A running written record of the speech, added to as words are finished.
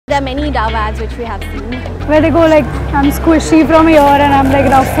There are many Dove ads which we have seen. Where they go like, I'm squishy from here and I'm like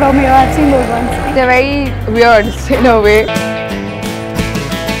rough from here. I've seen those ones. They're very weird in a way.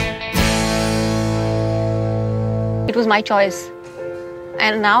 It was my choice.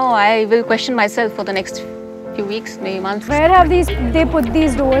 And now I will question myself for the next few weeks, maybe months. Where have they put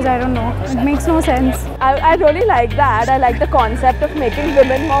these doors? I don't know. It makes no sense. I really like that. I like the concept of making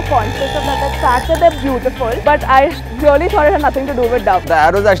women more conscious of the fact that they're beautiful. But I really thought it had nothing to do with Dove. The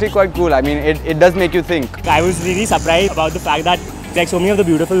ad was actually quite cool. I mean, it does make you think. I was really surprised about the fact that like so many of the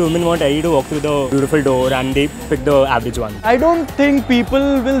beautiful women want Ellie to walk through the beautiful door and they pick the average one. I don't think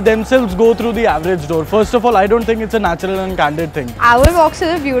people will themselves go through the average door. First of all, I don't think it's a natural and candid thing. I would walk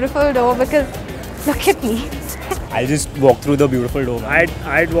through the beautiful door because look at me. I'll just walk through the beautiful door.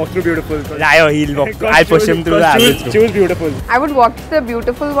 I'd walk through beautiful. He'll walk through. I'll push him through the average door. Choose beautiful. I would walk to the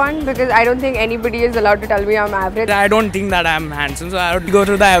beautiful one because I don't think anybody is allowed to tell me I'm average. I don't think that I'm handsome, so I would go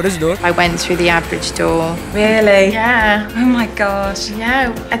through the average door. I went through the average door. Really? Yeah. Oh my gosh.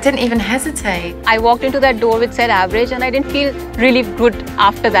 Yeah, I didn't even hesitate. I walked into that door which said average and I didn't feel really good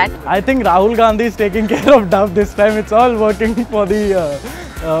after that. I think Rahul Gandhi is taking care of Dove this time. It's all working for the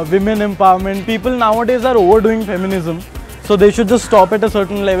women empowerment. People nowadays are overdoing feminism. So they should just stop at a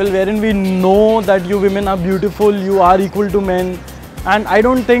certain level wherein we know that you women are beautiful, you are equal to men. And I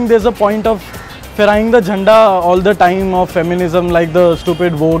don't think there's a point of ferrying the jhanda all the time of feminism like the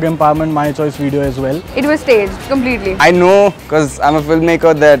stupid Vogue Empowerment My Choice video as well. It was staged completely. I know because I'm a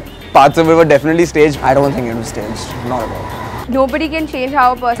filmmaker that parts of it were definitely staged. I don't think it was staged. Not at all. Nobody can change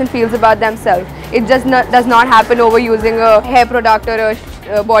how a person feels about themselves. It just does not happen over using a hair product or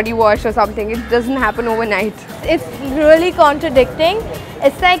a body wash or something. It doesn't happen overnight. It's really contradicting.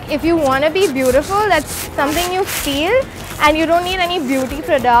 It's like if you want to be beautiful, that's something you feel, and you don't need any beauty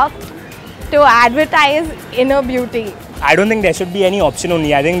product to advertise inner beauty. I don't think there should be any option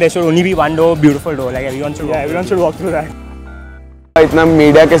only. I think there should only be one door, beautiful door. Like everyone should walk through that. इतना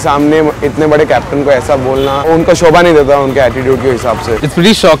media के सामने इतने बड़े captain को ऐसा बोलना उनका शोभा नहीं देता उनके एटीट्यूड के हिसाब से. It's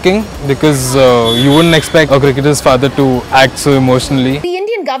pretty shocking because you wouldn't expect a cricketer's father to act so emotionally. The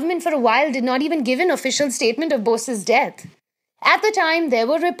Indian government for a while did not even give an official statement of Bose's death. At the time, there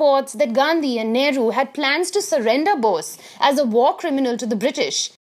were reports that Gandhi and Nehru had plans to surrender Bose as a war criminal to the British.